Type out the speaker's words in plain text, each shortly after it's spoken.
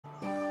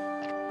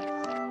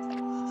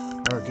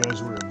Alright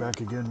guys, we're back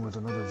again with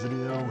another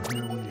video.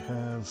 Here we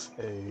have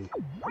a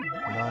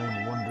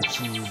 9 Wonder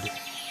Seed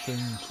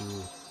thing to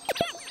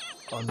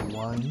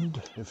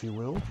unwind, if you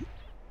will.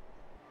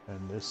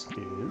 And this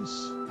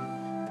is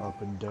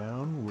up and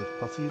down with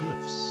Puffy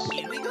lifts.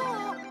 Here we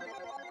go!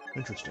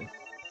 Interesting.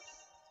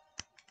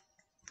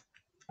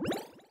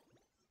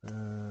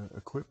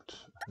 Equipped.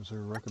 Is there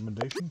a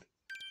recommendation?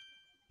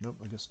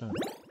 Nope, I guess not.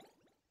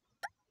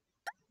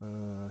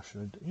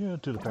 Should I... Yeah,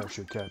 do the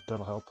parachute cat.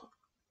 That'll help.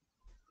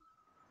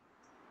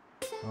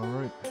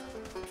 Alright.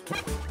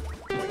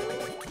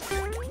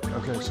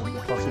 Okay, so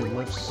Puffy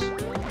lifts.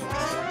 Puffy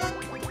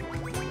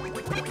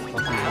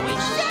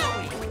lifts.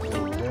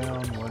 Go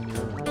down when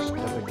you're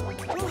stepping on it.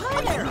 Oh, hi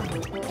there!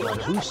 Well,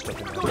 who's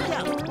stepping on it?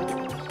 Down.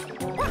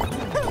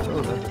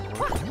 Oh, that didn't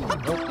work.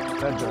 Nope,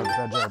 bad job,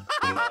 bad job.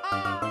 I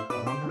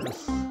wonder if...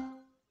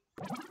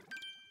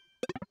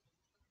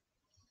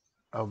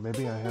 Oh,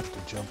 maybe I have to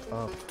jump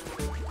up.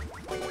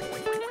 I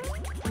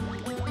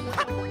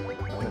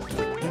have to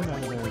get him out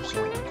of there so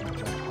I can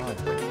jump higher.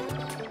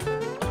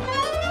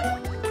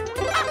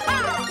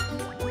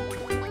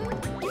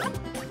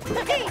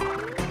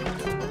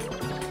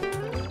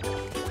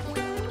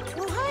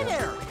 Well, hi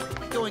there!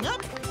 Going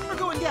up or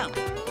going down?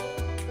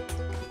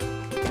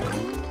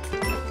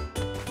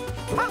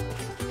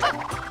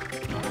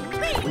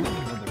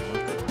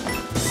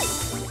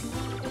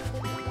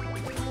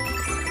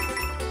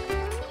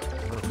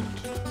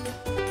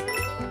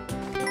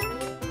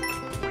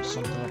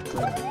 Something up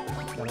there.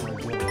 How do I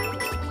get it?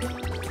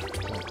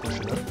 Can I push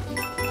it up?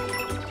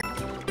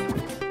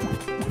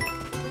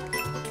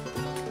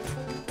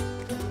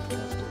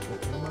 Have to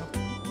pick him up.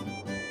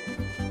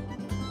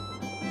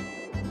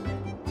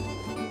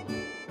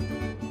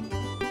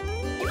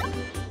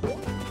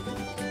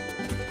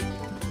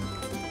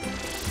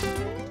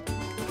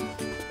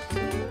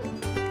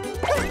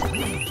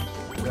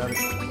 Got it.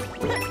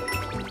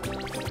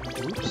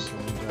 Oops,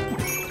 and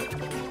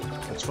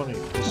that's funny,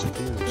 it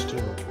disappears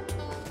too.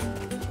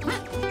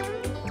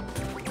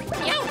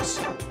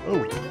 Oh!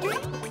 I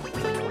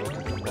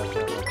can come back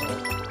out like that.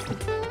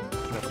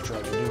 Never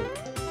tried to do it.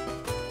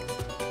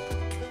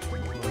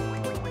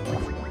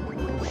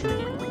 Oh shoot.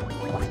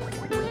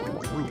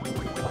 Ooh.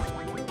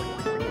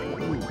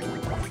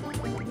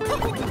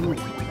 Ooh.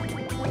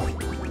 Oh,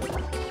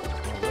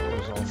 that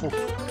was awful.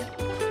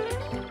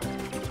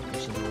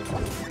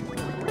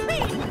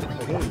 Hey,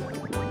 hey!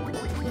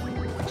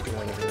 Let's get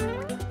out of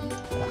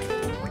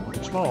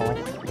here. Small.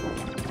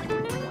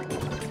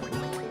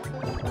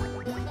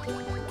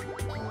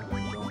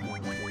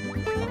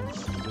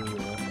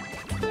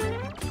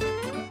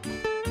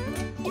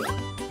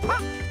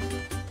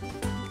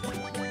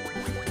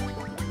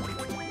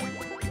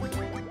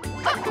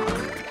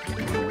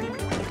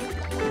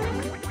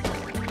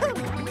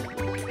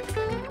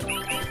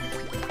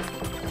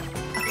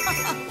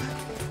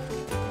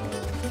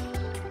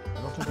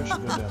 I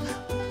should go down.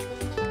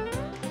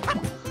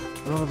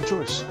 I don't have a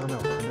choice. Oh no,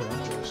 I do have a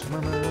choice.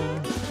 Mama.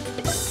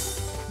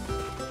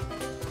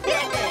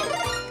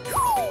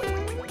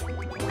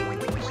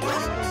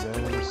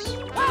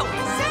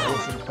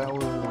 Ocean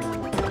power.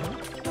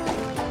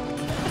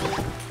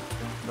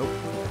 Nope.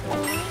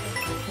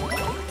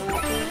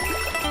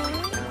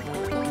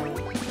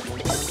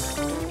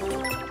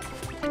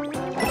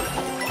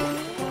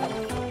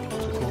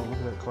 So cool, look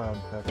at that cloud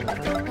back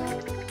there.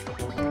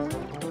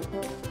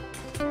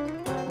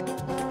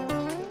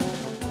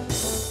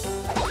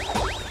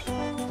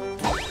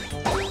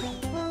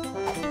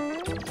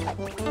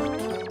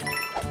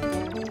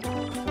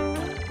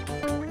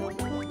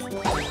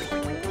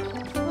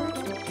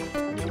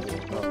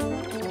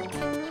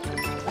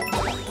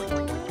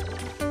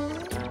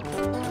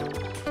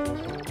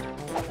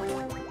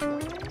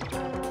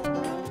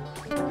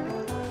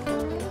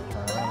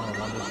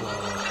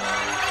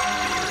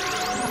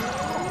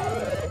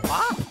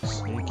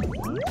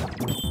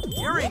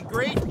 You're in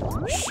great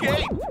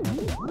shape!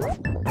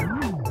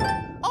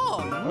 Oh,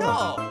 no!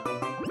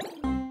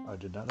 I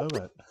did not know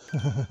that.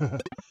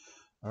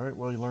 Alright,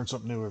 well, you learn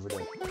something new every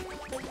day.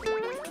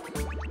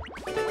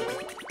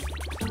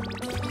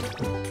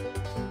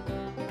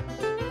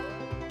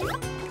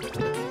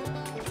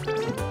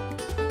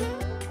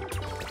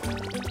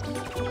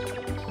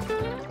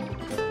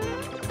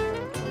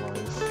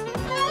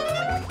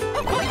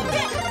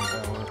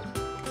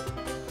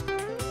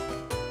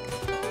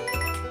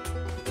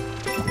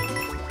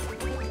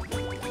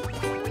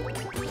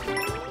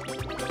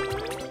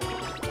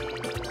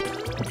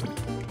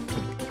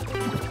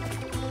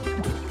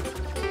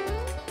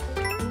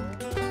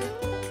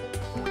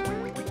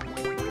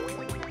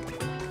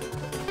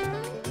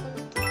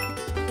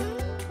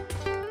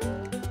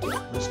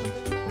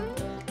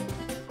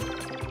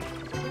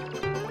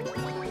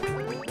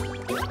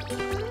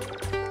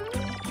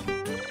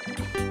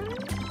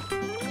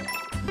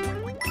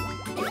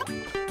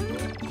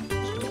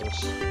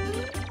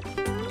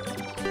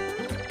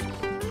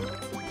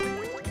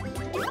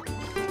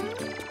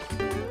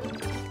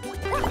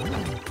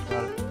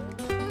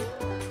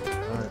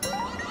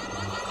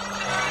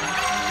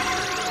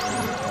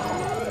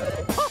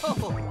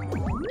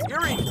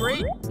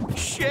 great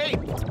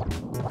shape.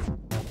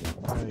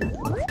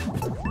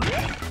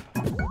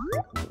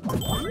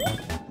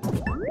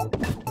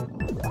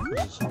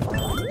 This is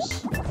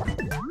hilarious.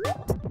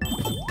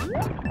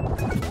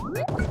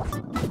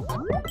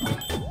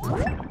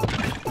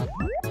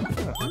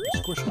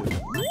 Squish it.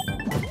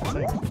 I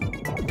think.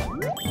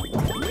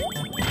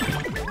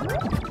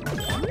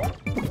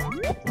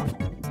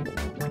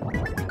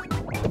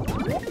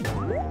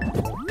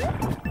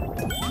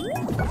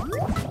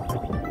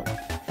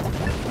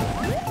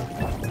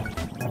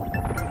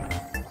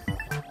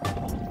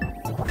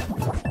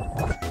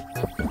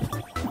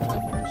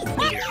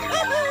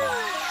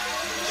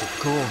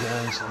 Cool,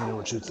 guys. Let me know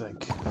what you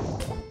think.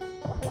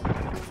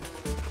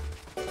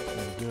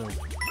 There we go.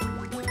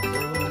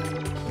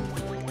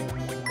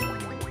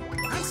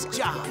 Nice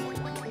job.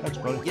 Thanks,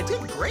 buddy. You did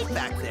great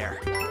back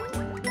there.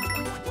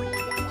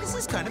 This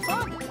is kind of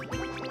fun.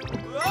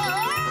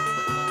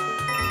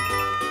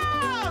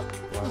 Ah!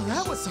 Well,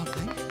 that was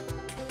something.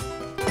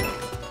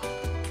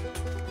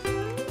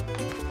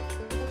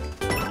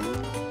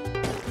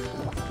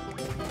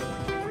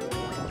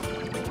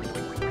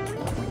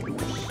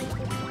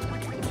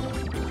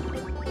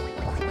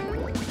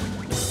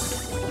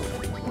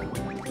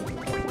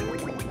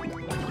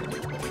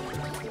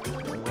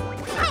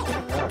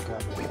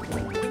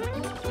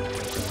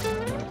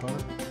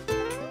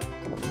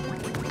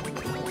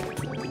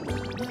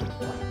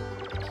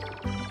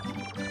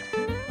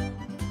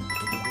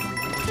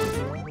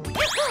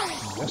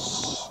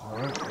 Yes.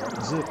 Alright, that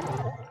was it.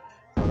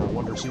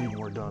 Wonder Seed, and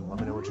we're done. Let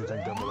me know what you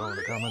think down below in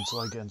the comments.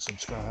 Like and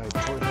subscribe.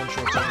 Toy Man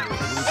Shorts every week.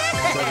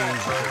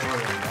 Saturdays are for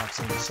toy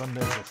unboxing.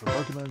 Sundays are for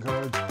Pokemon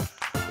cards.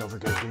 Don't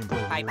forget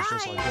gameplay videos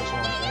just like this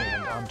one.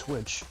 And on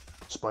Twitch,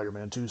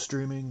 Spider-Man 2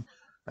 streaming.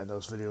 And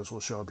those videos will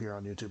show up here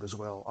on YouTube as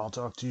well. I'll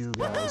talk to you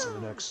guys in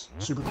the next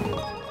super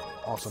cool,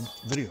 awesome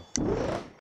video.